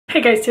Hey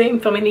guys, today I'm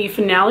filming the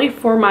finale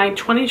for my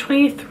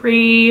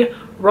 2023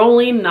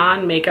 rolling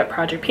non-makeup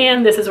project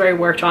pan. This is where I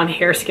worked on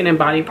hair, skin, and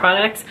body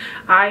products.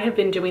 I have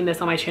been doing this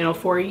on my channel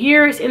for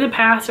years. In the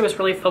past, I was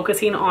really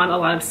focusing on a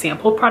lot of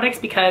sample products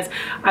because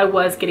I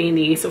was getting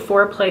the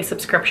Sephora Play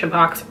subscription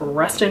box,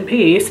 rest in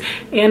peace,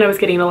 and I was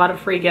getting a lot of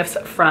free gifts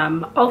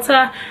from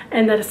Ulta,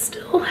 and that is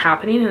still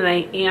happening, and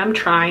I am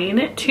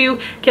trying to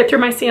get through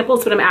my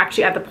samples, but I'm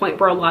actually at the point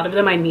where a lot of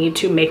them I need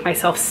to make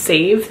myself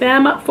save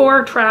them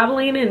for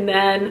traveling, and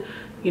then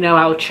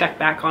I'll check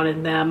back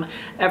on them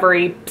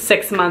every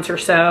 6 months or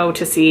so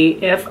to see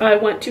if I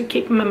want to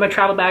keep them in my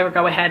travel bag or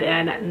go ahead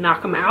and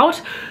knock them out.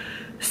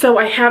 So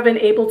I have been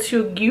able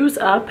to use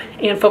up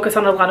and focus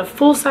on a lot of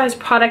full-size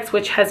products,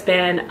 which has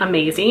been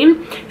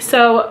amazing.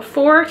 So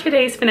for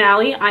today's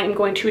finale, I am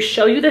going to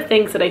show you the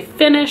things that I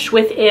finished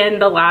within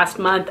the last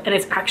month, and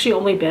it's actually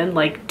only been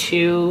like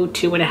two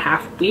and a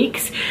half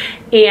weeks.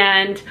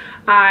 And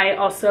I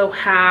also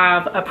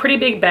have a pretty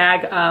big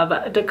bag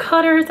of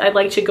declutters. I'd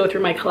like to go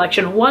through my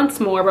collection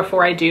once more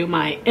before I do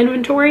my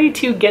inventory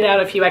to get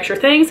out a few extra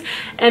things.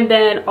 And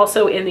then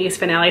also in these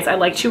finales, I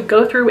like to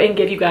go through and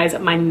give you guys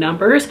my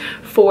numbers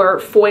for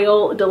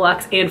foil,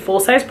 deluxe, and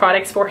full-size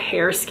products for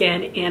hair,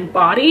 skin, and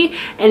body.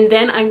 And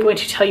then I'm going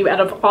to tell you,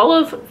 out of all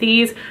of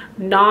these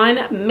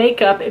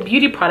non-makeup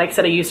beauty products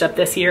that I used up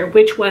this year,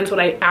 which ones would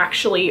I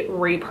actually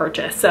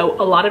repurchase.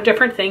 So a lot of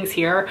different things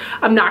here.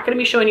 I'm not going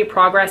to be showing you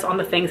progress on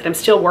the things that I'm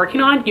still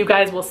working on. You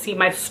guys will see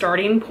my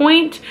starting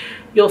point.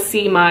 You'll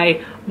see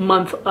my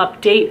month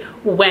update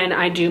when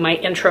I do my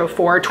intro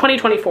for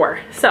 2024.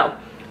 So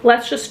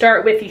let's just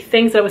start with the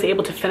things that I was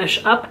able to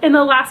finish up in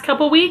the last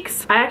couple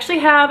weeks. I actually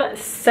have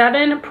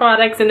 7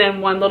 products and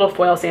then 1 little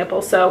foil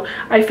sample. So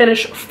I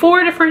finished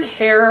 4 different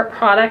hair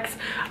products.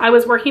 I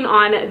was working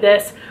on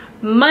this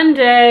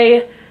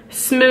Monday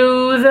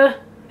Smooth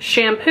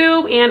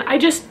shampoo, and I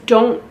just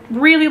don't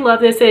really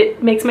love this.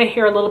 It makes my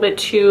hair a little bit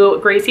too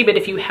greasy, but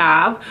if you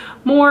have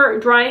more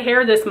dry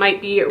hair, this might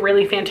be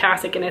really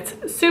fantastic, and it's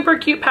super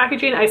cute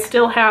packaging. I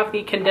still have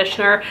the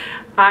conditioner.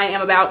 I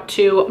am about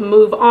to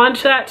move on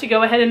to that to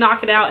go ahead and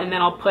knock it out, and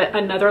then I'll put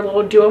another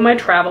little duo in my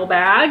travel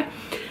bag.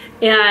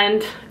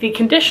 And the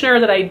conditioner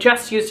that I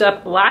just used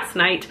up last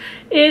night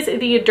is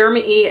the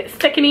DermaE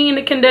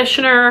Thickening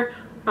Conditioner.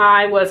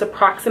 I was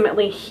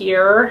approximately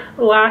here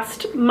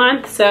last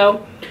month,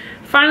 so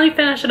finally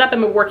finished it up. I've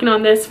been working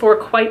on this for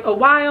quite a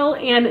while,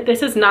 and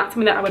this is not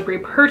something that I would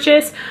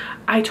repurchase.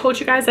 I told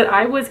you guys that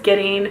I was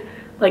getting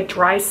like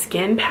dry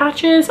skin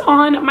patches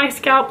on my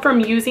scalp from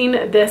using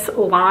this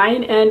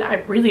line, and I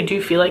really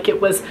do feel like it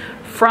was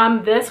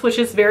from this, which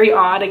is very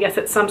odd. I guess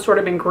it's some sort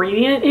of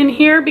ingredient in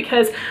here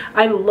because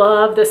I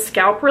love the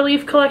scalp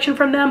relief collection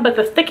from them, but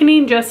the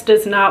thickening just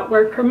does not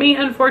work for me,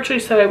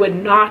 unfortunately, so I would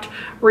not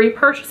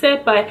repurchase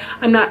it. But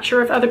I'm not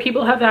sure if other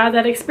people have had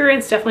that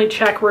experience. Definitely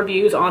check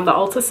reviews on the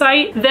Ulta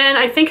site. Then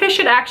I think I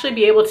should actually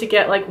be able to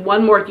get like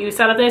one more use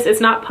out of this. It's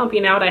not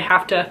pumping out. I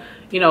have to,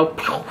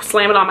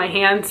 slam it on my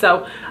hand.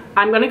 So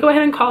I'm gonna go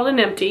ahead and call it an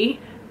empty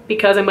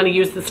because I'm gonna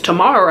use this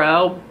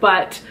tomorrow,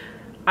 but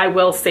I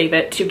will save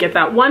it to get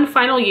that one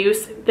final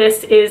use.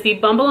 This is the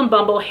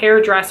Bumble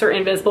Hairdresser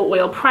Invisible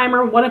Oil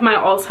Primer, one of my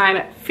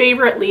all-time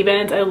favorite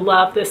leave-ins. I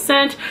love this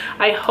scent.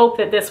 I hope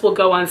that this will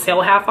go on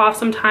sale half off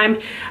sometime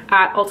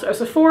at Ulta or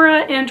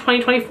Sephora in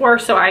 2024,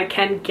 so I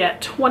can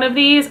get one of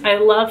these. I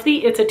love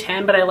the It's a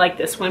 10, but I like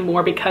this one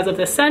more because of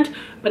the scent,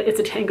 but It's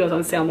a 10 goes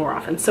on sale more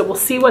often, so we'll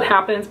see what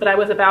happens. But I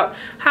was about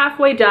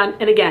halfway done,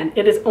 and again,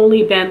 it has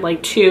only been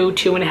like two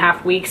and a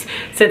half weeks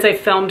since I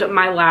filmed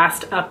my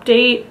last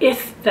update,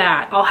 if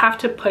that. I'll have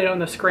to put it on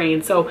the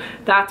screen, so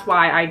that's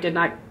why I did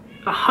not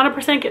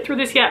 100% get through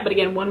this yet. But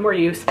again, one more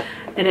use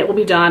and it will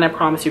be done. I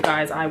promise you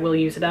guys, I will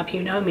use it up,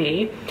 you know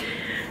me.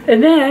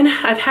 And then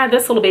I've had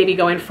this little baby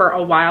going for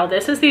a while.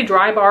 This is the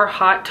DryBar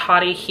Hot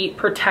Toddy Heat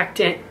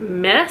Protectant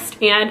Mist,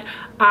 and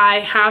I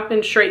have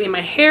been straightening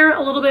my hair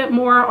a little bit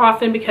more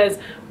often because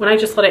when I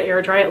just let it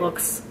air dry, it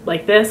looks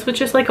like this,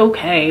 which is like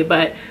okay,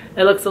 but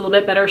it looks a little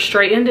bit better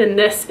straightened. And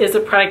this is a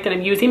product that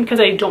I'm using because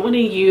I don't want to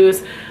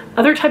use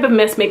other type of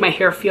mist make my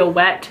hair feel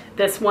wet.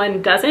 This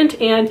one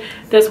doesn't, and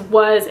this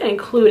was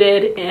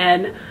included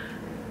in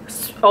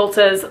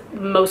Ulta's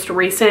most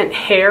recent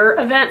hair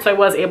event, so I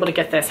was able to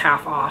get this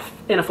half off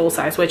in a full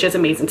size, which is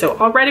amazing. So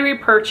already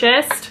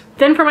repurchased.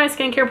 Then for my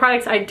skincare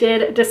products, I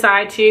did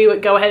decide to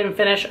go ahead and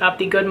finish up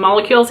the Good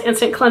Molecules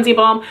Instant Cleansing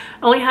Balm.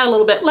 I only had a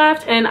little bit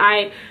left, and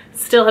I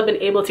still have been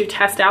able to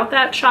test out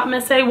that Shop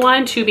Miss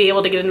A1 to be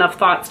able to get enough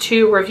thoughts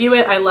to review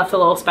it. I left a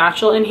little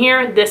spatula in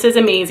here. This is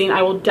amazing.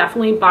 I will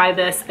definitely buy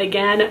this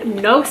again.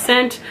 No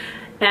scent,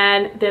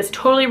 and this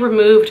totally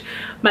removed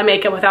my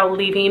makeup without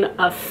leaving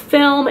a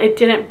film. It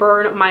didn't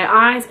burn my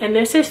eyes, and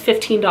this is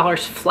 $15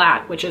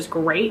 flat, which is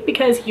great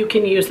because you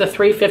can use the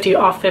 $3.50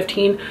 off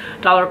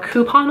 $15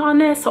 coupon on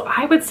this. So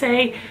I would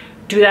say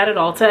do that at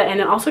Ulta, and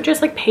then also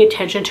just like pay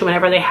attention to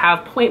whenever they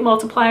have point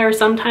multipliers.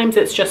 Sometimes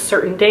it's just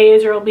certain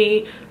days or it'll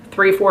be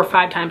 3, 4,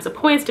 5 times the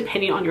points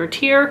depending on your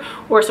tier,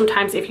 or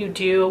sometimes if you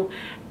do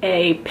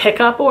a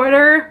pickup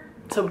order.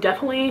 So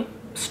definitely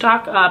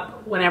stock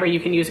up whenever you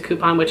can use a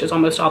coupon, which is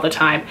almost all the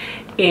time,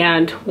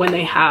 and when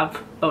they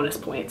have bonus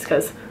points,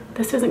 because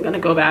this isn't going to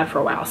go bad for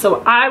a while.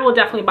 So I will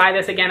definitely buy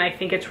this again. I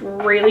think it's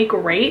really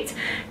great.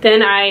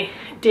 Then I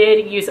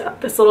did use up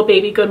this little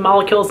baby Good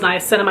Molecules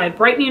Niacinamide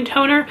Brightening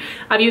Toner.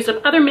 I've used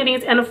up other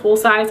minis and a full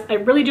size. I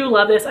really do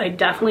love this. I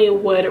definitely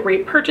would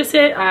repurchase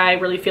it. I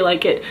really feel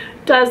like it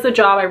does the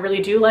job. I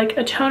really do like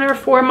a toner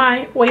for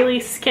my oily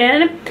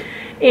skin.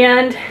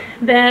 And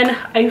then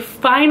I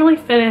finally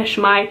finished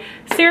my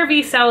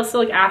CeraVe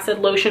Salicylic Acid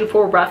Lotion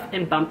for rough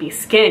and bumpy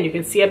skin. You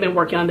can see I've been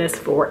working on this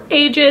for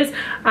ages.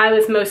 I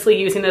was mostly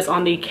using this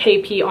on the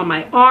KP on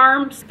my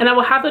arms. And I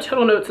will have the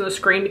total notes on the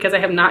screen because I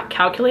have not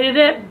calculated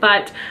it,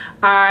 but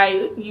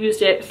I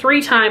used it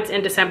 3 times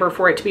in December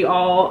for it to be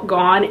all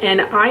gone.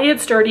 And I had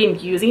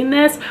started using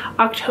this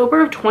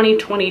October of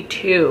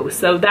 2022.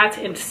 So that's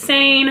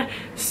insane.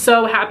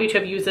 So happy to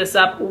have used this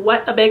up.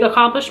 What a big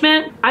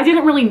accomplishment. I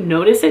didn't really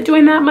notice it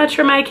doing that much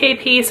for my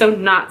KP, so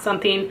not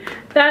something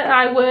that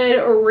I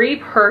would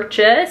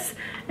repurchase.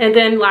 And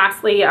then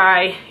lastly,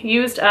 I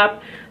used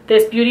up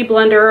this Beauty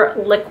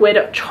Blender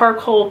Liquid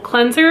Charcoal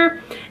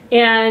Cleanser.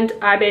 And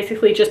I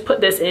basically just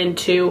put this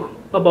into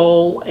a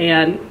bowl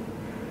and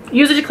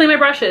use it to clean my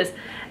brushes.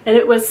 And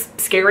it was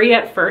scary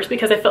at first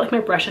because I felt like my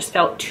brushes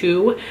felt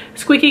too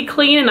squeaky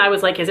clean, and I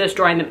was like, is this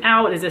drying them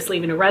out? Is this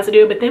leaving a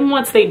residue? But then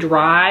once they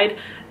dried,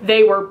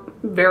 they were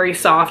very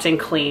soft and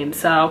clean.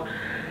 So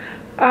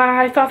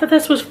I thought that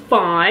this was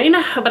fine,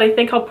 but I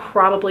think I'll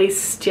probably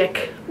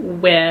stick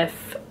with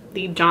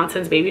the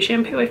Johnson's baby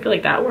shampoo. I feel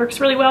like that works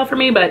really well for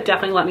me, but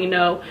definitely let me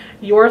know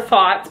your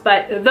thoughts.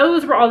 But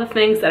those were all the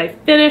things that I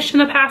finished in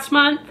the past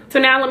month. So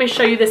now let me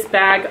show you this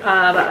bag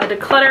of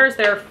Declutters.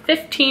 There are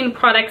 15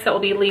 products that will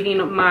be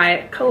leaving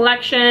my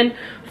collection.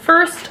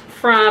 First,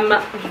 from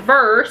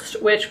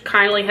Versed, which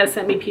kindly has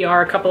sent me PR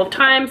a couple of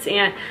times,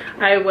 and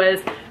I was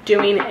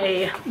doing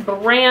a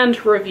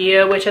brand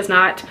review, which has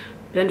not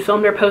been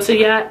filmed or posted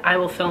yet. I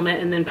will film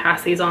it and then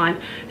pass these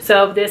on.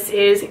 So this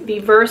is the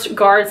Versed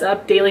Guards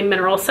Up Daily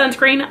Mineral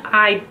Sunscreen.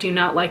 I do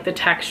not like the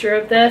texture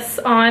of this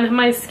on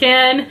my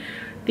skin.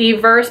 The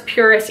Versed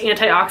Purist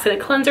Antioxidant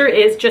Cleanser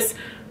is just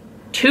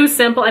too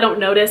simple. I don't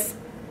notice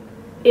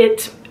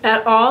it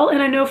at all.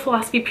 And I know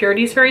Philosophy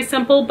Purity is very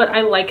simple, but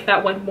I like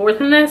that one more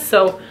than this.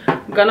 So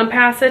I'm gonna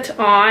pass it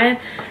on.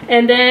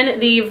 And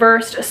then the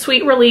Versed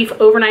Sweet Relief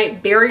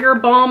Overnight Barrier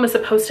Balm is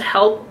supposed to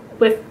help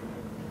with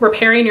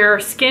repairing your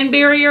skin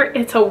barrier.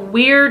 It's a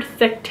weird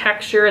thick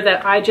texture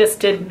that I just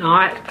did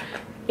not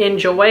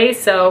enjoy,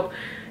 so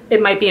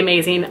it might be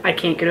amazing. I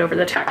can't get over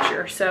the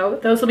texture. So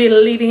those will be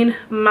leaving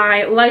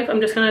my life. I'm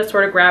just gonna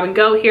sort of grab and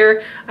go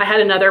here. I had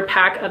another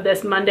pack of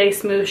this Monday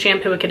Smooth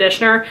Shampoo and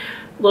Conditioner,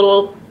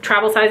 little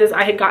travel sizes.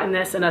 I had gotten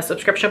this in a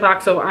subscription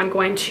box, so I'm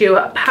going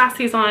to pass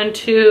these on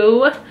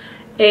to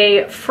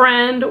a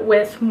friend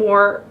with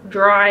more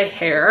dry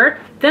hair.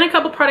 Then a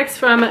couple products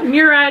from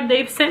Murad.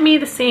 They've sent me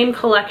the same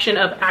collection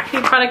of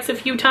acne products a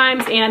few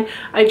times, and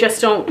I just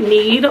don't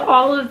need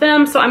all of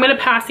them. So I'm gonna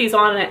pass these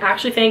on, and I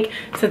actually think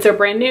since they're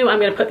brand new, I'm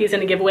gonna put these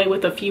in a giveaway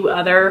with a few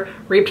other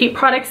repeat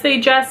products they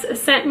just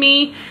sent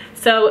me.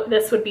 So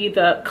this would be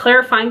the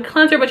Clarifying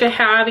Cleanser, which I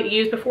have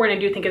used before and I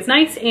do think is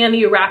nice, and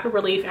the Rapid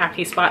Relief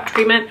Acne Spot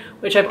Treatment,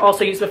 which I've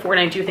also used before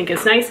and I do think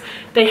is nice.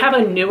 They have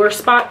a newer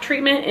spot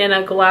treatment in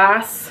a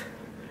glass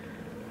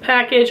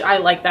package. I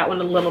like that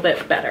one a little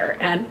bit better,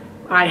 and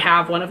I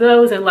have one of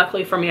those, and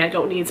luckily for me, I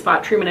don't need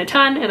spot treatment a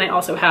ton, and I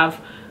also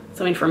have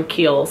something from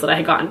Kiehl's that I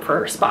had gotten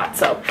for spots,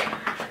 so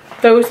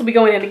those will be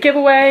going in a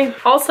giveaway.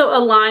 Also a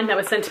line that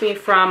was sent to me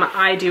from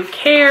I Do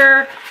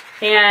Care,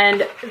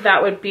 and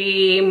that would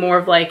be more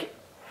of like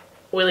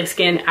oily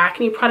skin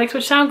acne products,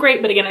 which sound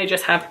great, but again, I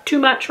just have too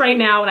much right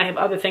now, and I have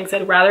other things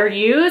I'd rather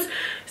use,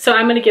 so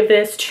I'm gonna give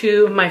this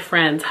to my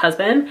friend's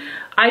husband.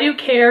 I Do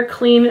Care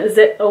Clean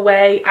Zit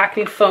Away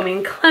Acne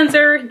Foaming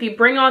Cleanser, the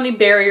Bring On the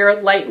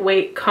Barrier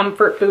Lightweight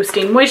Comfort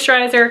Boosting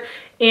Moisturizer,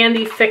 and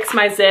the Fix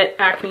My Zit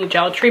Acne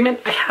Gel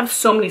Treatment. I have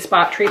so many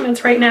spot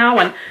treatments right now,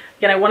 and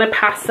again, I want to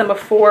pass them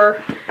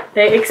before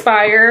they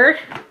expire.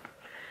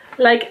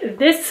 Like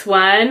this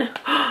one.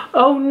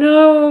 Oh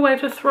no, I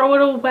have to throw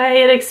it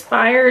away. It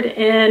expired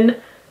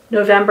in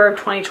November of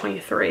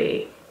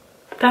 2023.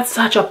 That's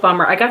such a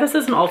bummer. I got this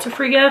as an Ulta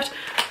free gift,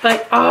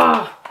 but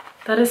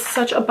that is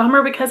such a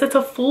bummer because it's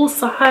a full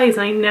size.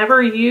 I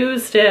never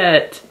used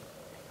it.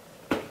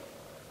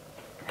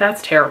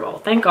 That's terrible.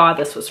 Thank God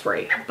this was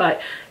free. But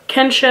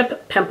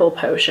Kinship Pimple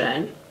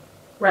Potion,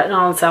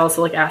 Retinol and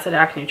Salicylic Acid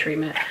Acne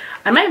Treatment.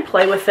 I might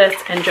play with this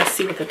and just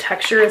see what the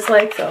texture is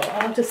like. So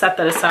I'll have to set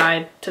that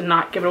aside to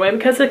not give it away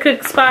because it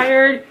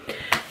expired.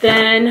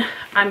 Then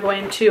I'm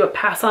going to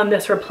pass on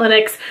this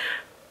Replenix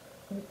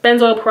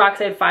Benzoyl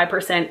Peroxide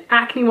 5%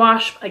 Acne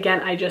Wash.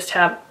 Again, I just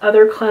have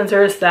other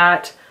cleansers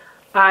that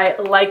I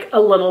like a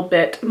little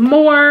bit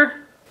more.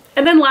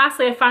 And then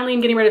lastly, I finally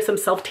am getting rid of some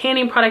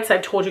self-tanning products.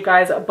 I've told you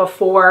guys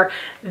before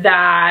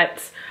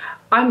that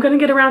I'm gonna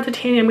get around to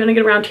tanning.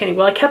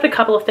 Well, I kept a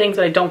couple of things,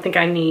 but I don't think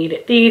I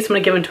need these. I'm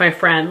gonna give them to my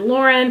friend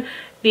Lauren.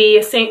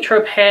 the Saint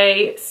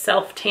Tropez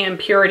Self Tan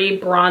Purity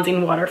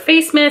Bronzing Water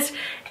Face Mist,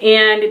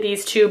 and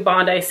these two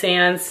Bondi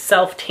Sands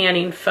Self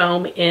Tanning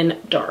Foam in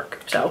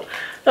Dark. So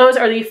those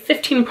are the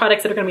 15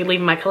 products that are going to be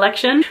leaving my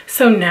collection.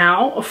 So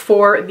now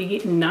for the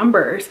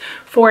numbers.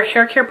 For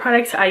hair care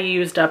products, I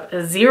used up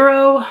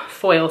 0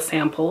 foil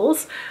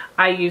samples.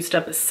 I used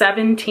up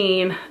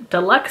 17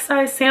 deluxe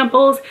size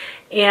samples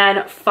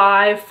and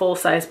 5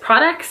 full-size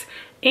products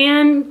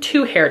and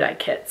 2 hair dye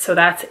kits. So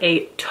that's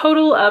a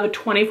total of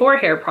 24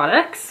 hair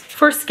products.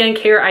 For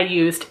skincare, I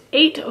used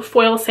 8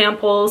 foil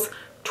samples,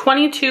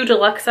 22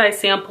 deluxe size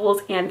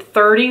samples, and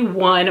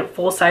 31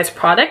 full-size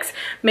products,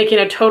 making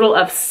a total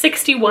of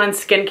 61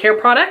 skincare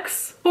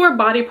products. For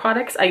body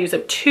products, I used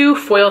up 2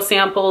 foil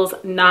samples,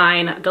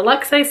 9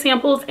 deluxe size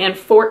samples, and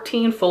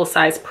 14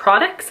 full-size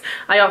products.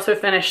 I also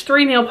finished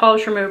 3 nail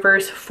polish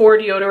removers, 4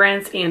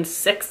 deodorants, and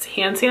 6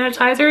 hand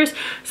sanitizers.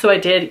 So I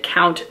did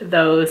count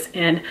those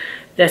in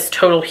this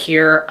total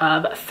here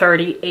of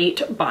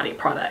 38 body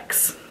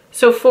products.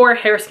 So for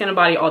hair, skin, and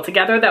body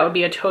altogether, that would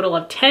be a total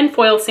of 10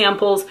 foil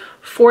samples,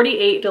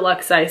 48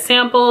 deluxe size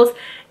samples,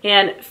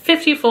 and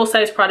 50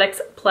 full-size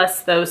products,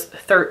 plus those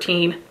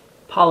 13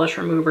 polish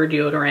remover,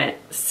 deodorant,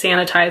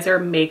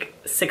 sanitizer, make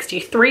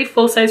 63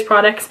 full-size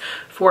products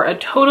for a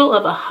total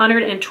of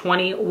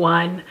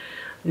 121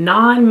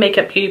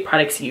 non-makeup beauty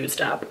products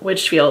used up,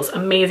 which feels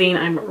amazing.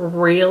 I'm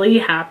really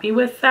happy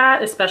with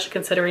that, especially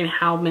considering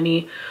how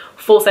many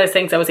full-size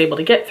things I was able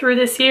to get through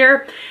this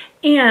year.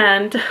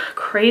 And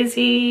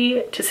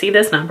crazy to see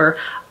this number,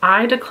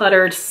 I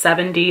decluttered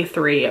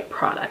 73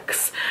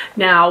 products.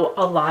 Now,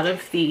 a lot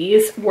of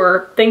these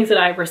were things that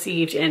I've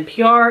received in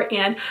PR,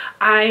 and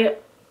I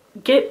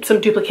get some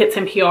duplicates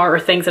in PR or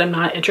things that I'm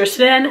not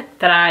interested in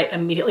that I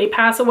immediately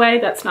pass away.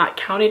 That's not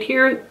counted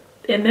here.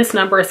 In this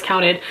number is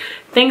counted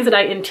things that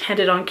I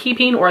intended on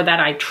keeping or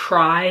that I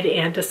tried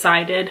and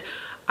decided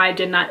I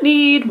did not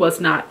need, was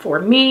not for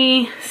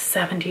me.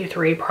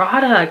 73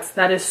 products.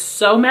 That is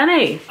so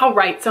many. All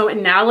right, so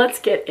now let's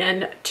get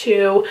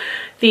into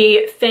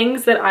the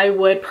things that I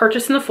would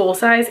purchase in the full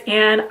size,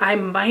 and I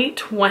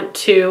might want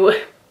to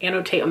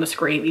annotate on the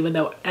screen, even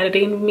though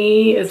editing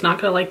me is not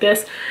gonna like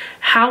this,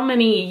 how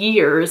many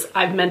years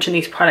I've mentioned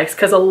these products,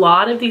 because a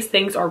lot of these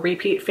things are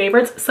repeat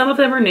favorites. Some of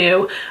them are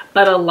new,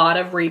 but a lot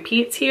of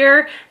repeats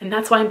here. And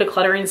that's why I'm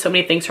decluttering so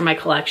many things from my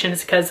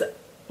collections, because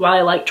while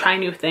I like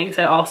trying new things,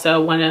 I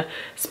also want to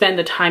spend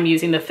the time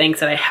using the things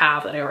that I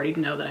have that I already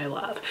know that I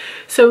love.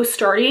 So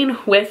starting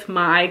with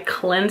my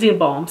cleansing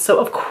balm.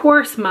 So of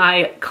course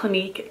my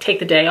Clinique Take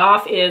the Day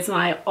Off is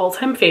my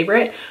all-time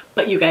favorite,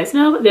 but you guys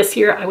know this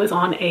year I was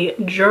on a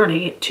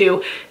journey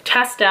to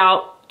test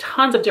out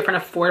tons of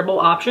different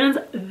affordable options.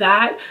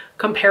 That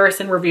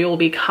comparison review will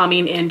be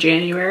coming in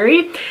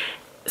January.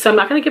 So I'm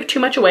not going to give too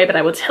much away, but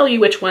I will tell you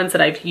which ones that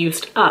I've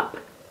used up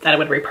that I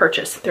would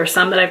repurchase. There are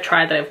some that I've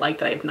tried that I've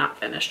liked that I've not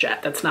finished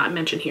yet. That's not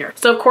mentioned here.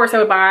 So of course I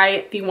would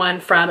buy the one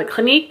from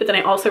Clinique, but then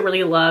I also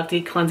really love the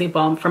cleansing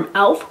balm from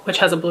e.l.f., which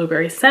has a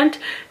blueberry scent,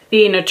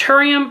 the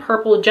Naturium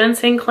Purple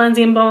Ginseng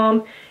Cleansing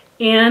Balm,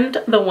 and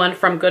the one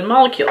from Good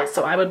Molecules.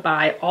 So I would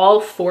buy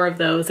all 4 of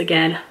those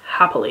again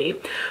happily.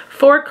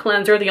 For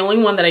cleanser, the only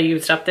one that I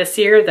used up this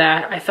year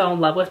that I fell in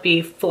love with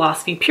be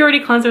Philosophy Purity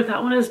Cleanser.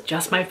 That one is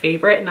just my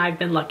favorite, and I've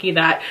been lucky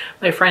that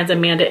my friends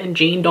Amanda and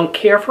Jean don't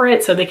care for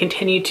it, so they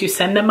continue to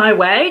send them my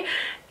way.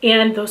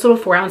 And those little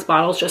 4-ounce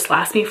bottles just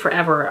last me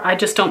forever. I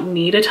just don't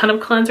need a ton of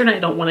cleanser, and I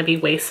don't want to be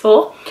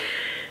wasteful.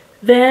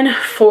 Then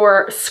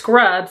for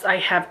scrubs, I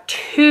have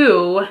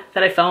 2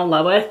 that I fell in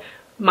love with.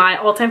 My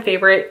all-time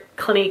favorite,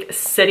 Clinique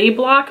City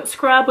Block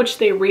Scrub, which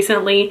they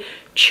recently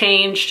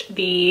changed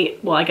the,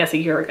 well, I guess a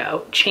year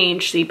ago,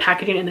 changed the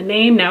packaging and the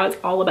name. Now it's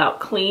all about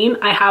clean.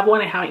 I have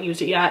one, I haven't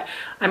used it yet.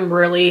 I'm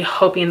really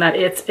hoping that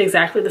it's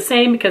exactly the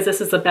same, because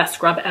this is the best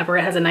scrub ever.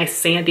 It has a nice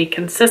sandy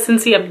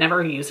consistency. I've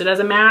never used it as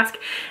a mask.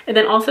 And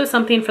then also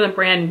something for the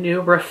brand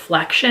New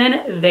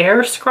Reflection.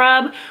 Their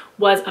scrub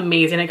was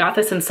amazing. I got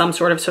this in some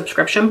sort of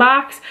subscription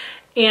box,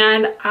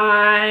 and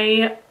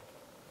I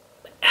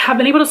have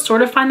been able to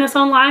sort of find this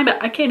online, but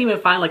I can't even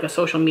find like a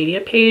social media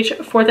page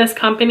for this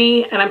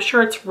company, and I'm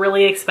sure it's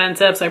really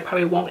expensive, so I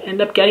probably won't end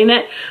up getting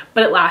it,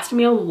 but it lasted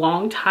me a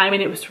long time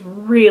and it was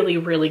really,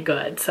 really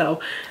good.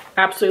 So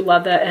absolutely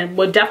love that, and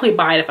would definitely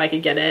buy it if I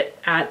could get it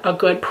at a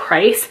good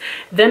price.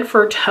 Then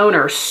for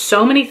toner,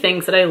 so many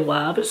things that I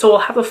love. So I'll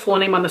have the full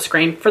name on the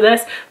screen for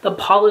this. The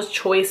Paula's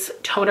Choice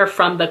toner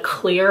from the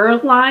Clear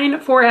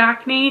line for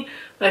acne.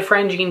 My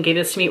friend Jean gave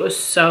this to me. It was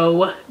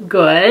so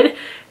good.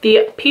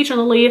 The Peach and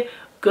Lily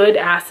Good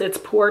Acids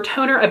Pore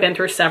Toner. I've been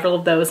through several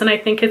of those and I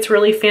think it's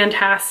really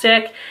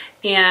fantastic.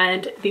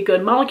 And the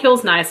Good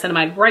Molecules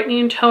Niacinamide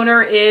Brightening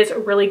Toner is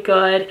really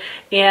good.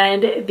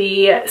 And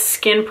the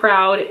Skin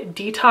Proud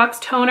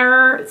Detox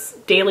Toner,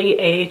 Daily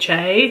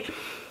AHA,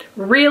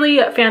 really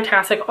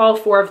fantastic. All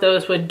 4 of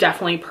those would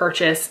definitely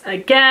purchase.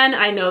 Again,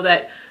 I know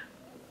that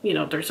you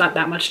know, there's not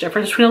that much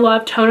difference between a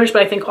lot of toners,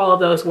 but I think all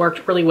of those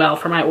worked really well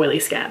for my oily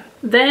skin.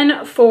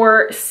 Then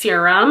for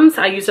serums,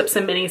 I used up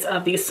some minis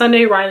of the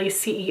Sunday Riley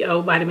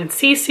CEO Vitamin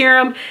C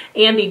Serum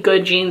and the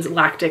Good Genes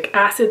Lactic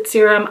Acid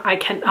Serum. I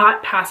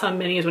cannot pass on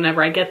minis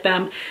whenever I get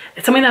them.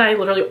 It's something that I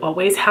literally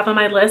always have on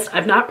my list.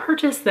 I've not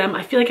purchased them.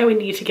 I feel like I would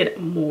need to get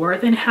more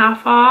than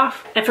half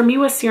off. And for me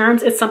with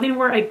serums, it's something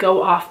where I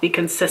go off the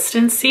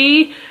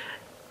consistency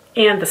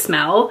and the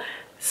smell.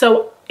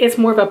 So it's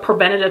more of a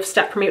preventative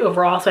step for me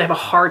overall, so I have a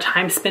hard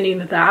time spending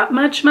that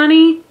much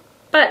money.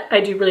 But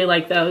I do really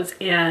like those,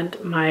 and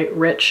my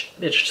rich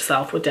bitch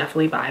self would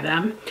definitely buy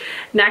them.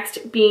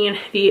 Next being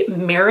the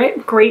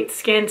Merit Great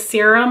Skin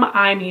Serum.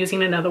 I'm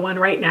using another one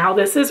right now.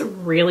 This is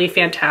really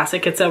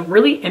fantastic. It's a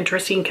really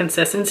interesting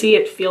consistency.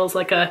 It feels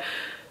like a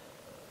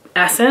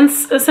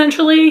essence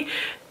essentially,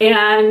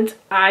 and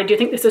I do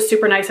think this is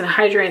super nice and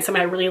hydrating,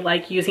 something I really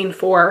like using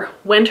for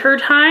winter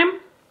time.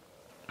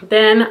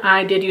 Then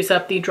I did use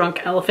up the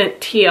Drunk Elephant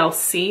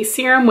TLC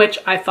serum, which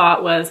I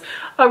thought was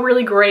a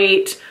really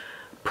great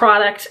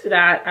product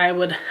that I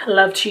would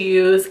love to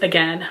use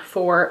again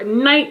for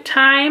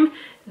nighttime.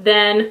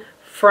 Then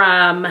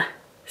from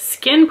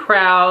Skin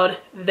Proud,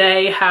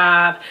 they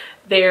have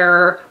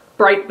their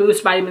Bright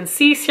Boost Vitamin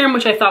C Serum,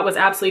 which I thought was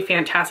absolutely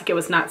fantastic. It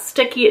was not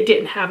sticky. It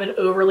didn't have an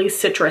overly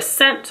citrus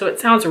scent, so it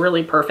sounds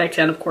really perfect.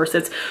 And of course,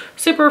 it's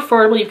super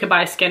affordable. You can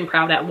buy Skin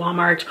Proud at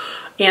Walmart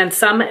and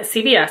some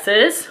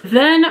CVS's.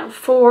 Then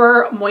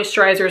for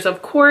moisturizers,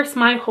 of course,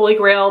 my Holy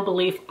Grail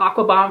Belief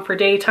Aqua Balm for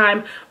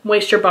daytime,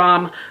 Moisture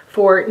Balm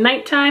for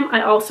nighttime.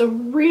 I also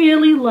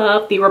really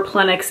love the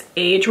Replenix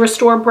Age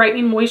Restore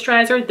Brightening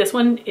Moisturizer. This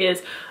one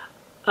is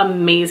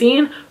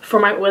amazing for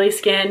my oily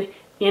skin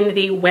in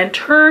the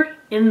winter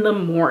in the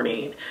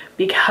morning,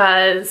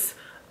 because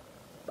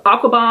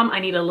Aqua Balm, I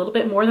need a little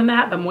bit more than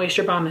that, but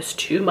Moisture Balm is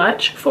too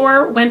much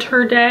for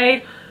winter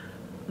day.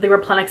 The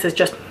Replenix is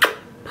just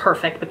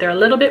perfect, but they're a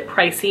little bit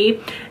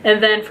pricey.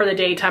 And then for the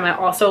daytime, I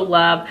also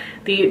love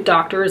the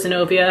Dr.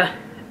 Zenobia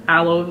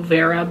Aloe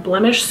Vera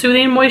Blemish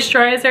Soothing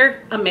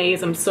Moisturizer.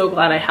 Amazing. I'm so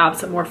glad I have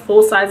some more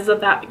full sizes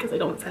of that because they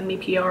don't send me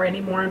PR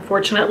anymore,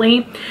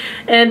 unfortunately.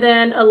 And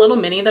then a little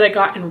mini that I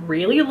got and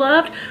really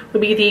loved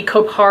would be the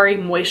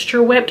Kopari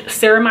Moisture Whipped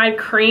Ceramide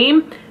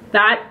Cream.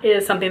 That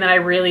is something that I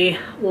really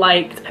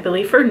liked, I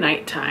believe, for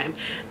nighttime.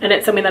 And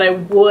it's something that I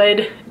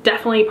would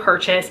definitely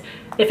purchase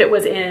if it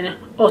was in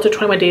Ulta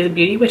 21 Days of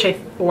Beauty,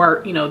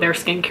 or you know, their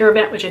skincare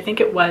event, which I think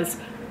it was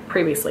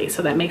previously.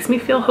 So that makes me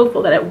feel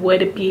hopeful that it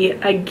would be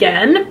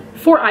again.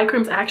 For eye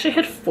creams, I actually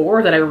had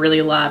 4 that I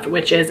really loved,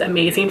 which is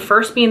amazing.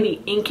 First being the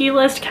Inky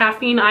List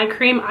Caffeine Eye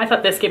Cream. I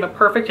thought this gave a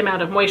perfect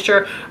amount of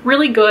moisture,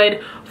 really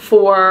good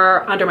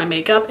for under my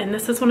makeup. And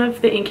this is one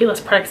of the Inky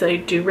List products that I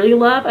do really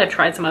love. I've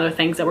tried some other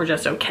things that were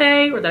just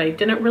okay or that I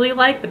didn't really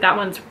like, but that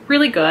one's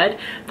really good.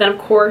 Then of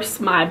course,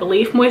 my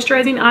Belief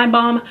Moisturizing Eye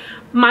Balm,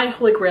 my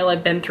Holy Grail.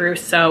 I've been through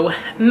so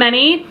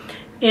many.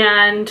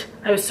 And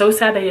I was so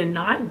sad they did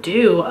not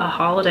do a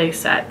holiday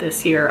set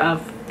this year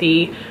of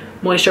the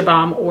Moisture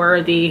Balm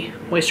or the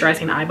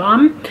Moisturizing Eye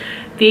Balm.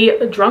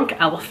 The Drunk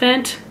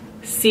Elephant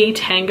C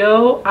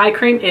Tango Eye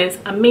Cream is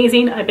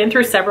amazing. I've been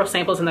through several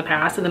samples in the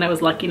past, and then I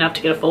was lucky enough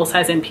to get a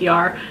full-size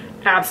NPR.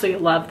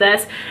 Absolutely love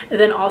this. And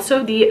then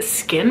also the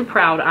Skin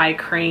Proud Eye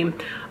Cream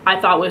I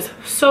thought was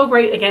so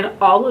great. Again,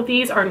 all of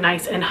these are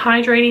nice and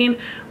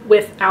hydrating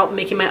without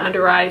making my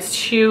under eyes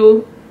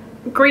too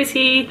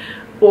greasy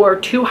or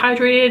too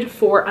hydrated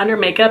for under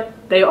makeup.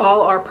 They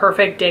all are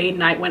perfect day,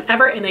 night,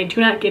 whenever, and they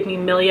do not give me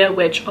milia,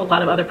 which a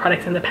lot of other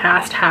products in the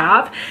past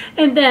have.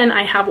 And then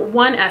I have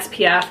one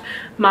SPF,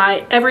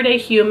 my Everyday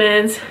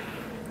Humans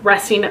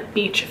Resting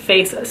Beach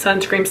Face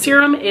Sunscreen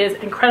Serum is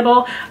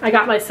incredible. I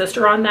got my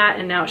sister on that,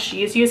 and now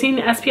she's using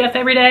SPF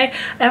every day.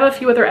 I have a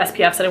few other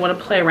SPFs that I want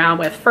to play around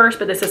with first,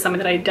 but this is something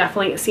that I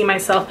definitely see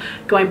myself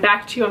going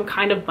back to. I'm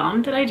kind of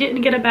bummed that I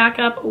didn't get a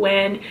backup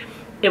when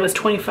it was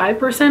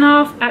 25%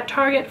 off at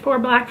Target for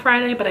Black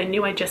Friday, but I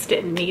knew I just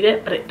didn't need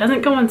it. But it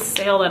doesn't go on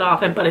sale that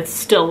often, but it's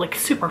still like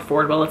super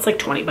affordable. It's like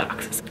 20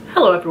 bucks.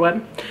 Hello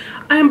everyone.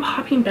 I am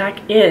popping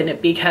back in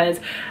because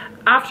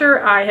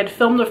after I had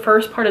filmed the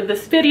first part of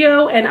this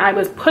video and I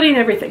was putting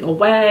everything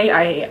away,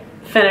 I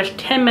finished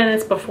 10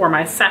 minutes before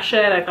my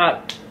session. I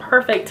thought,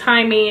 perfect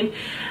timing.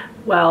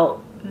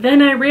 Well,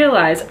 then I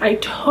realized I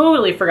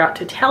totally forgot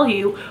to tell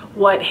you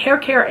what hair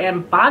care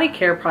and body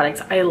care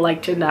products I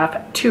liked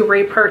enough to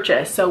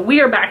repurchase. So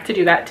we are back to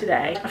do that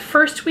today.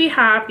 First, we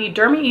have the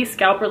DermaE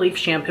Scalp Relief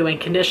Shampoo and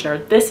Conditioner.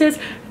 This is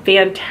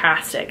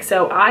fantastic.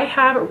 So I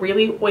have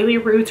really oily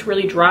roots,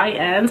 really dry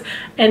ends,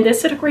 and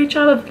this did a great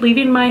job of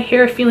leaving my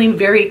hair feeling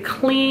very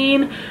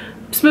clean,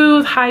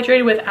 smooth,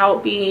 hydrated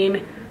without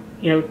being,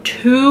 you know,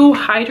 too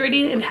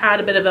hydrating, and had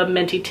a bit of a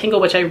minty tingle,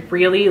 which I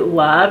really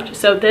loved.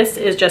 So this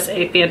is just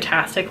a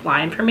fantastic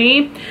line for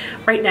me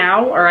right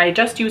now. Or I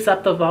just used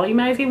up the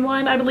volumizing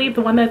one, I believe,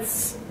 the one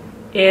that's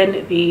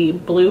in the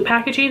blue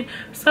packaging.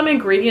 Some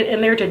ingredient in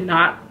there did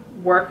not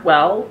work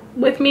well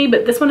with me,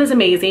 but this one is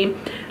amazing.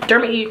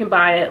 DermaE you can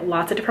buy at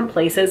lots of different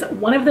places,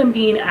 one of them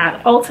being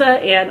at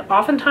Ulta, and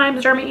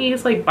oftentimes DermaE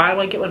is like buy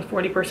one get one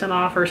 40%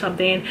 off or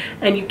something,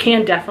 and you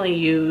can definitely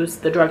use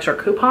the drugstore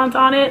coupons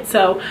on it.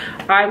 So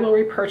I will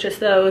repurchase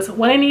those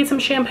when I need some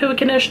shampoo and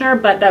conditioner,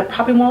 but that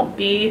probably won't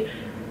be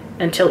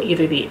until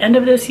either the end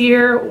of this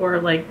year or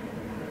like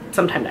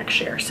sometime next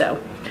year.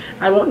 So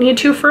I won't need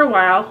to for a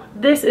while.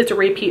 This is a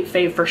repeat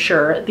fave for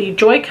sure. The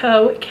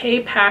Joico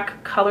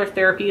K-Pack Color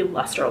Therapy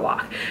Luster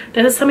Lock.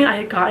 This is something I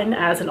had gotten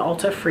as an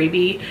Ulta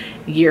freebie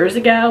years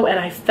ago and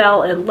I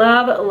fell in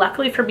love.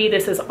 Luckily for me,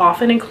 this is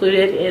often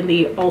included in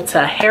the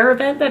Ulta hair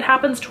event that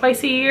happens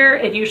twice a year.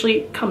 It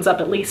usually comes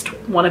up at least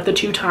one of the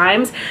 2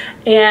 times.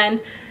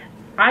 And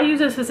I use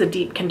this as a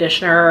deep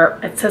conditioner.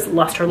 It says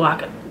Luster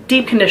Lock.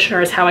 Deep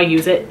conditioner is how I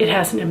use it. It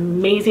has an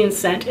amazing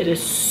scent. It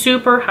is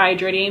super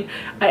hydrating.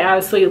 I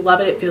absolutely love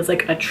it. It feels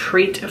like a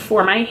treat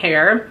for my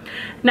hair.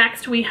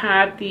 Next, we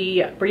have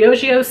the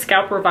Briogeo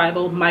Scalp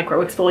Revival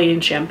Micro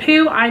Exfoliating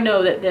Shampoo. I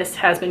know that this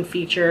has been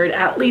featured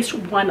at least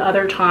one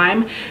other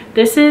time.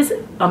 This is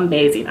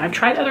amazing. I've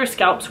tried other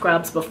scalp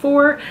scrubs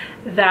before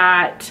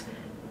that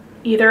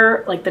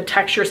either like the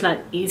texture is not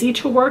easy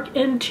to work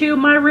into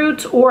my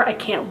roots, or I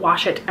can't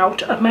wash it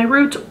out of my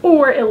roots,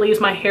 or it leaves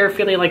my hair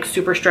feeling like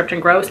super stripped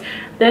and gross.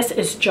 This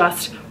is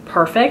just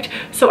perfect.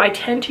 So I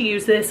tend to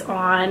use this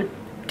on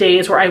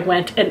days where I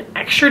went an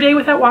extra day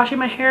without washing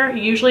my hair.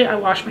 Usually I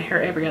wash my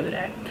hair every other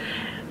day.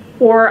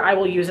 Or I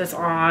will use this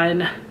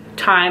on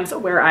times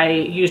where I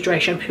use dry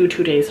shampoo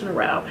 2 days in a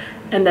row.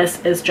 And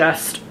this is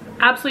just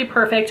absolutely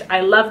perfect.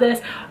 I love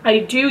this. I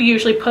do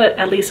usually put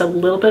at least a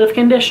little bit of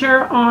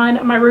conditioner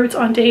on my roots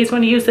on days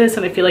when I use this,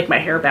 and I feel like my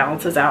hair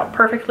balances out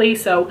perfectly.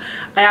 So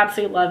I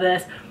absolutely love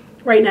this.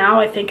 Right now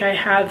I think I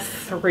have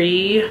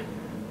 3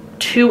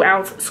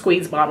 2-ounce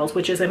squeeze bottles,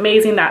 which is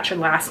amazing. That should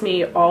last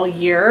me all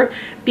year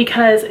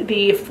because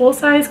the full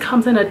size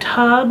comes in a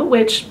tub,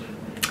 which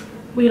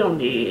we don't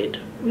need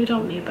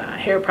that.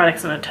 Hair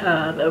products in a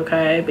tub,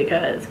 okay?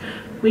 Because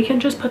we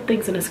can just put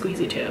things in a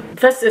squeezy tube.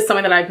 This is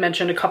something that I've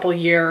mentioned a couple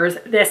years.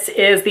 This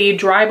is the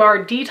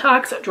DryBar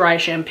Detox Dry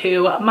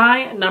Shampoo,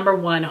 my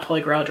 #1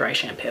 holy grail dry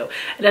shampoo.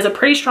 It has a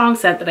pretty strong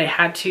scent that I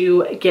had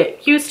to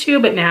get used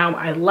to, but now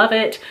I love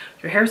it.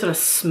 Your hair's gonna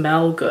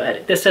smell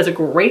good. This does a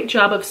great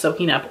job of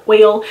soaking up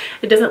oil.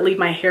 It doesn't leave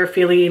my hair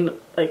feeling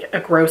like a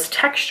gross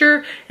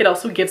texture. It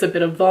also gives a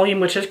bit of volume,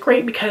 which is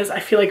great because I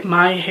feel like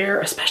my hair,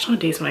 especially on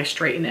days when I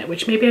straighten it,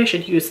 which maybe I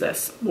should use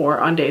this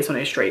more on days when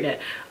I straighten it.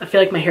 I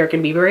feel like my hair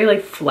can be very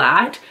like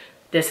flat.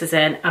 This is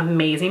an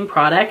amazing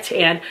product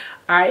and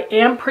I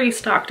am pretty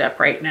stocked up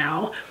right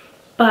now,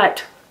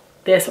 but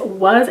this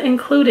was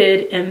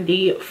included in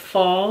the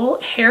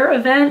fall hair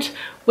event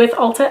with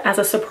Ulta as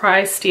a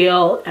surprise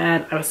steal,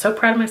 and I was so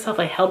proud of myself.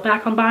 I held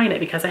back on buying it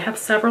because I have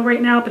several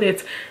right now, but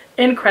it's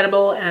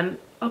incredible and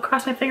I'll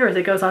cross my fingers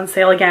it goes on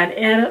sale again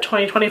in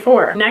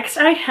 2024. Next,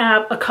 I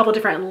have a couple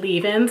different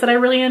leave-ins that I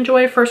really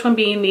enjoy. First one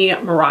being the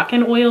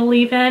Moroccan oil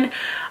leave-in.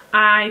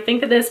 I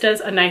think that this does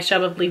a nice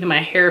job of leaving my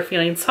hair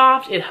feeling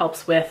soft. It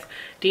helps with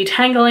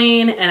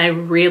detangling and I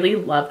really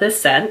love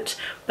this scent,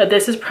 but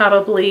this is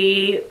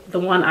probably the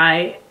one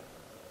I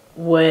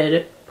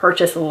would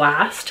purchase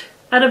last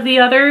out of the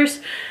others.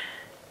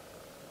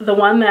 The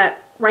one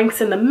that ranks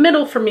in the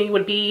middle for me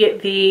would be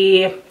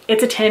the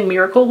It's a 10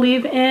 Miracle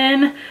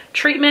Leave-In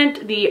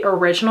treatment, the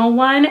original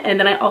one. And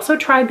then I also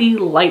tried the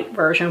light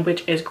version,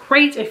 which is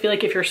great. I feel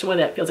like if you're someone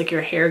that feels like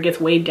your hair gets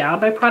weighed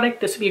down by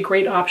product, this would be a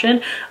great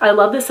option. I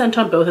love the scent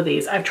on both of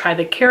these. I've tried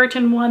the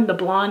keratin one, the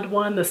blonde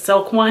one, the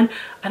silk one.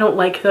 I don't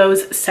like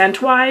those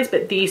scent-wise,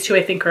 but these two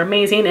I think are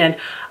amazing. And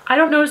I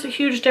don't notice a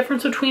huge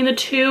difference between the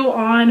two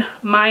on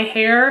my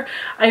hair.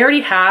 I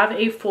already have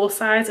a full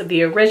size of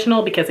the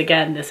original because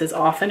again, this is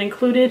often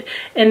included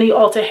in the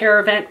Ulta hair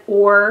event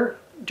or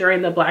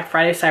during the Black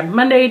Friday Cyber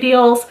Monday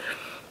deals.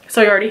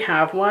 So I already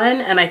have one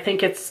and I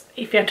think it's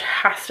a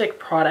fantastic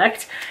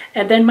product.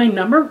 And then my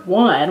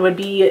 #1 would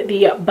be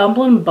the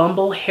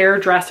Bumble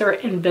Hairdresser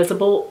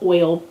Invisible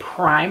Oil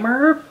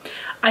Primer.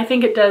 I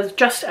think it does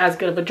just as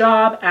good of a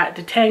job at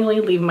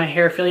detangling, leaving my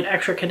hair feeling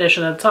extra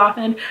conditioned and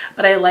softened,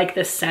 but I like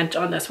the scent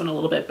on this one a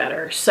little bit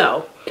better.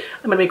 So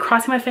I'm gonna be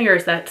crossing my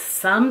fingers that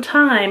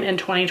sometime in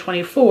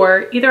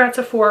 2024, either at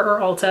Sephora or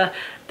Ulta,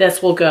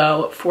 this will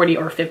go 40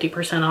 or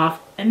 50% off,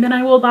 and then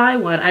I will buy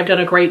one. I've done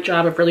a great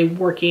job of really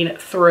working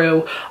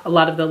through a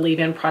lot of the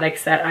leave-in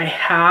products that I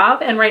have,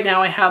 and right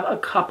now I have a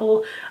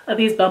couple of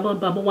these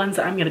Bumble ones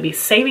that I'm gonna be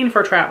saving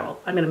for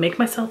travel. I'm gonna make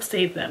myself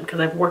save them because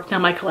I've worked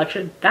on my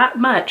collection that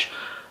much.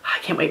 I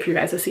can't wait for you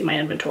guys to see my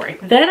inventory.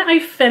 Then I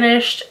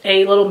finished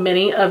a little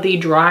mini of the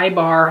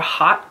DryBar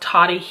Hot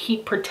Toddy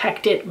Heat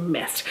Protectant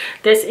Mist.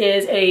 This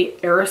is a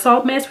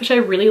aerosol mist, which I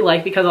really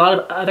like because a lot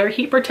of other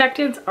heat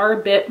protectants are a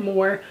bit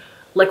more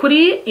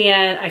liquidy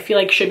and I feel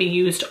like should be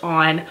used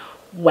on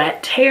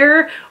wet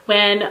hair.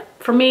 When,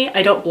 for me,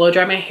 I don't blow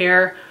dry my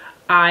hair.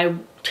 I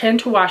tend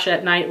to wash it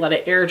at night, let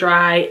it air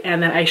dry,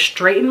 and then I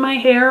straighten my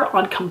hair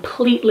on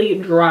completely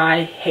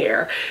dry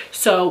hair.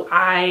 So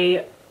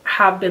I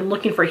have been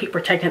looking for a heat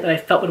protectant that I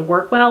felt would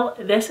work well.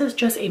 This is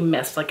just a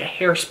mist, like a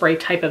hairspray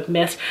type of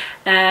mist,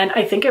 and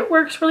I think it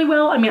works really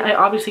well. I mean, I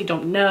obviously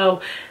don't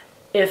know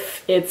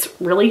if it's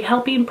really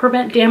helping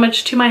prevent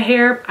damage to my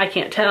hair. I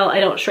can't tell.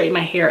 I don't straighten my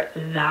hair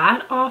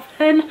that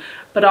often,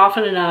 but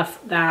often enough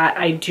that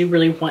I do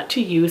really want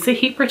to use the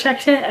heat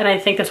protectant, and I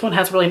think this one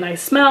has a really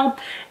nice smell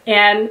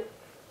and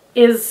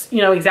is,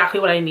 you know, exactly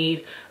what I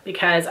need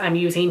because I'm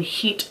using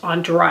heat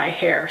on dry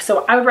hair.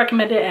 So I would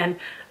recommend it. And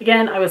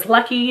again, I was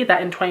lucky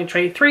that in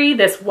 2023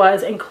 this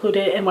was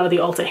included in one of the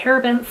Ulta hair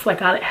events, so I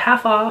got it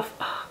half off.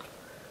 Oh,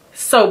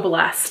 so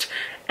blessed.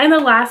 And the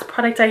last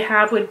product I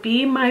have would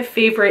be my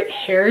favorite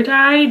hair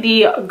dye,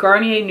 the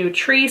Garnier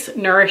Nutrice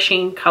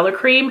Nourishing Color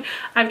Cream.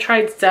 I've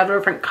tried several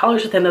different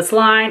colors within this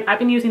line. I've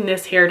been using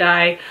this hair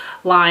dye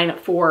line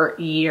for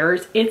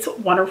years. It's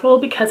wonderful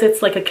because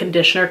it's like a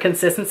conditioner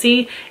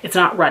consistency. It's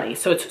not runny,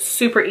 so it's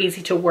super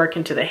easy to work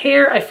into the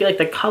hair. I feel like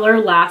the color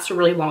lasts a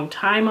really long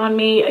time on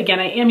me. Again,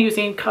 I am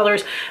using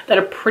colors that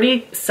are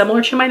pretty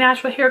similar to my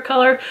natural hair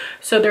color,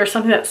 so there's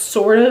something that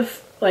sort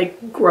of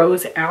like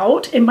grows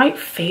out. It might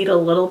fade a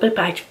little bit,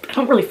 but I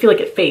don't really feel like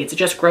it fades. It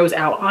just grows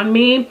out on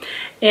me,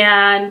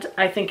 and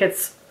I think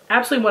it's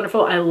absolutely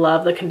wonderful. I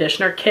love the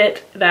conditioner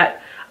kit.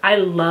 I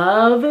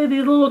love the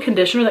little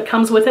conditioner that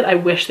comes with it. I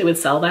wish they would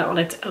sell that on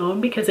its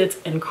own because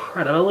it's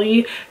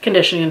incredibly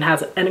conditioning and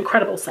has an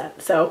incredible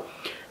scent. So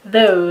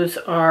those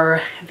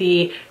are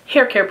the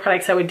hair care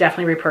products I would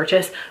definitely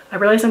repurchase. I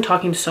realize I'm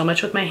talking so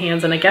much with my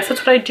hands, and I guess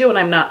that's what I do when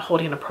I'm not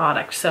holding a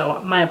product, so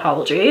my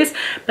apologies.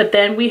 But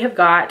then we have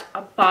got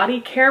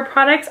body care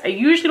products. I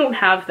usually don't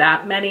have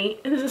that many,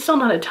 and this is still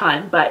not a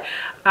ton, but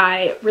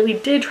I really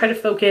did try to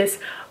focus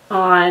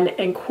on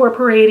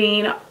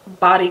incorporating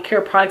body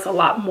care products a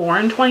lot more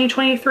in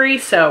 2023,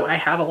 so I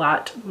have a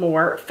lot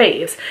more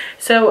faves.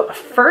 So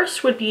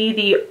first would be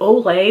the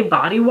Olay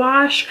body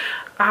wash.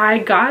 I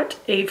got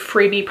a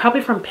freebie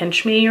probably from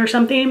Pinch Me or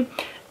something,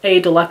 a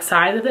deluxe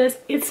size of this.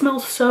 It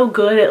smells so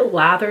good. It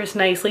lathers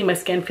nicely. My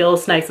skin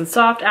feels nice and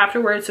soft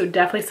afterwards, so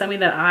definitely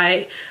something that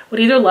I would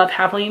either love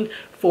having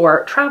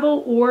for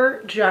travel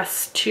or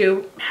just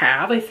to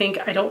have. I think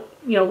I don't,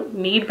 you know,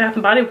 need Bath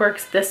and Body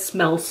Works. This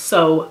smells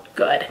so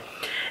good.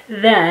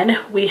 Then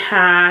we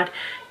had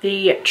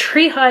the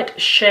Tree Hut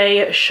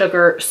Shea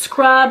Sugar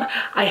Scrub.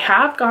 I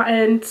have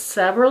gotten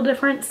several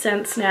different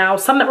scents now,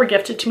 some that were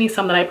gifted to me,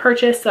 some that I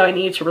purchased, so I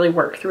need to really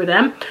work through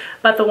them.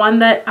 But the one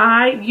that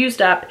I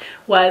used up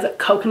was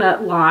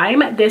Coconut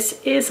Lime. This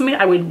is something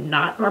I would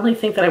not normally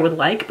think that I would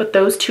like, but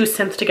those two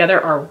scents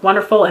together are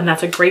wonderful, and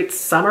that's a great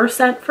summer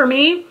scent for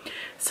me.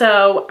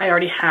 So I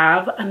already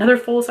have another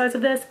full size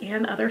of this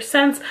and other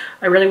scents.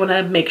 I really want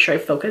to make sure I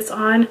focus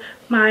on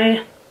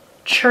my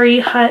Tree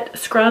Hut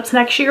scrubs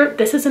next year.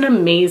 This is an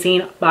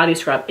amazing body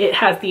scrub. It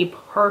has the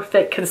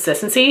perfect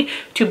consistency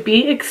to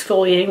be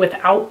exfoliating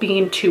without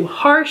being too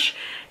harsh,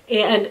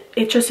 and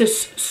it just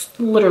is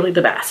literally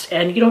the best.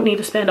 And you don't need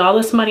to spend all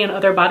this money on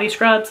other body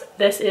scrubs.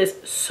 This is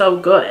so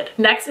good.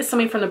 Next is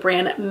something from the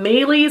brand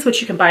Mayleys,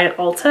 which you can buy at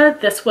Ulta.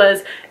 This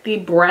was the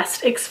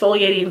breast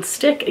exfoliating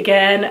stick.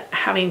 Again,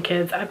 having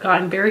kids, I've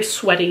gotten very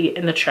sweaty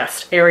in the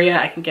chest area.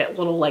 I can get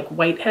little like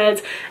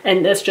whiteheads,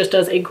 and this just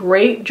does a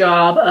great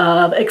job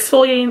of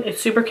exfoliating.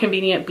 It's super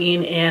convenient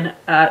being in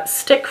a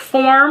stick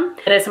form.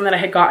 It is something that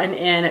I had gotten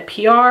in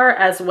PR,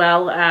 as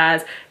well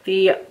as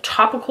the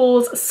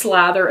Topicals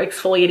Slather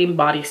Exfoliating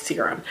Body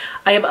Serum.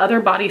 I have other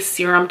body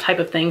serum type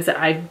of things that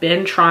I've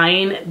been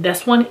trying.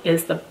 This one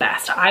is the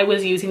best. I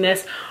was using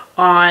this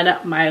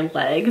on my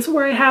legs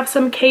where I have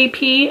some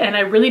KP, and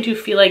I really do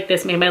feel like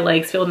this made my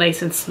legs feel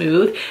nice and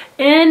smooth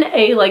in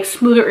a like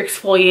smoother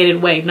exfoliated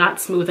way, not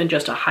smooth in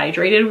just a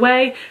hydrated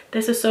way.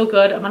 This is so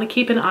good. I'm gonna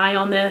keep an eye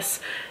on this.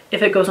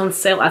 If it goes on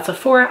sale at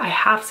Sephora, I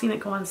have seen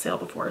it go on sale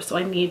before, so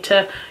I need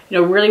to, you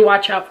know, really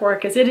watch out for it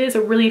because it is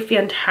a really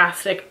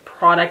fantastic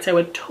product. I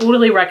would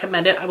totally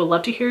recommend it. I would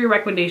love to hear your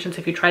recommendations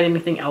if you tried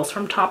anything else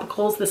from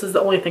Topicals. This is the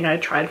only thing I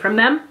tried from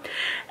them.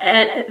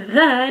 And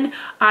then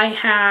I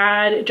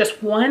had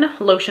just one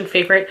lotion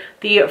favorite,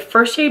 the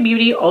First Aid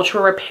Beauty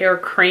Ultra Repair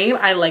Cream.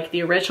 I like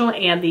the original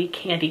and the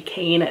Candy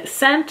Cane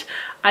scent.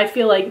 I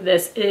feel like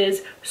this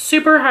is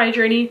super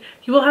hydrating.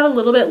 You will have a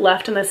little bit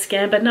left in the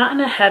skin, but not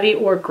in a heavy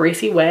or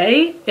greasy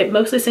way. It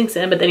mostly sinks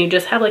in, but then you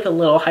just have like a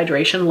little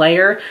hydration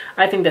layer.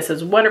 I think this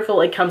is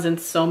wonderful. It comes in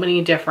so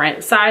many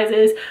different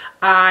sizes.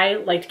 I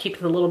like to keep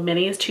the little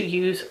minis to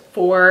use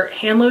for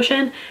hand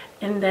lotion.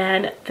 And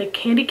then the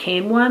Candy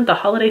Cane one, the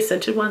holiday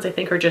scented ones, I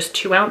think are just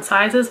 2-ounce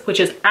sizes, which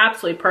is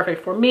absolutely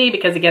perfect for me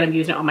because again, I'm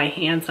using it on my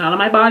hands, not on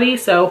my body.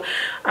 So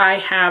I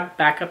have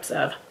backups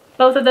of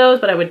both of those,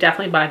 but I would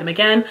definitely buy them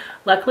again.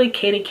 Luckily,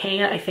 Candy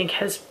Cane, I think,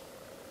 has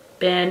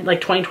been like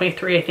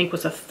 2023, I think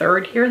was the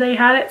 3rd year they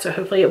had it. So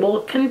hopefully it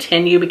will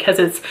continue because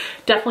it's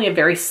definitely a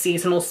very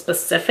seasonal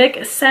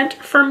specific scent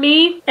for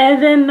me.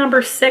 And then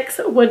number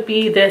 6 would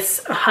be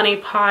this Honey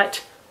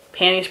Pot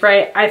Panty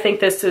Spray. I think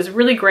this is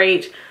really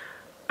great.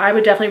 I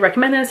would definitely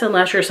recommend this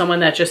unless you're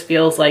someone that just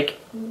feels like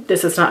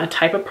this is not a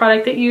type of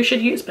product that you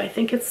should use, but I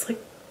think it's like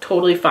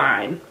totally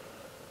fine.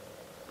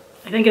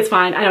 I think it's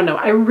fine. I don't know.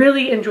 I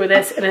really enjoy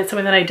this, and it's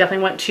something that I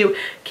definitely want to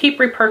keep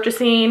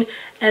repurchasing,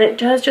 and it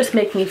does just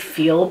make me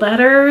feel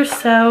better,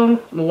 so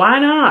why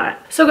not?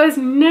 So guys,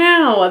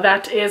 now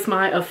that is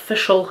my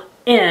official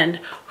end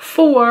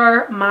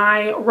for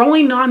my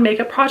rolling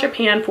non-makeup project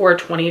pan for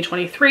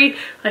 2023.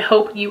 I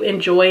hope you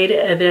enjoyed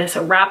this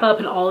wrap up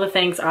and all the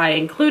things I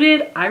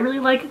included. I really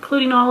like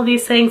including all of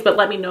these things, but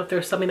let me know if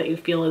there's something that you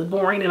feel is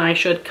boring and I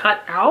should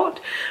cut out.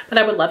 But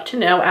I would love to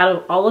know, out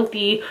of all of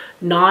the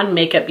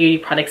non-makeup beauty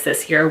products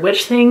this year,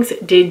 which things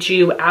did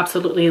you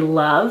absolutely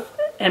love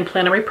and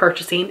plan on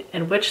repurchasing,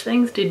 and which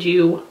things did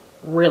you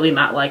really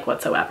not like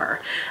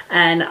whatsoever?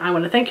 And I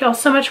want to thank you all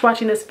so much for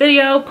watching this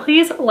video.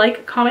 Please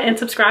like, comment, and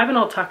subscribe, and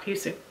I'll talk to you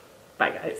soon. Bye guys.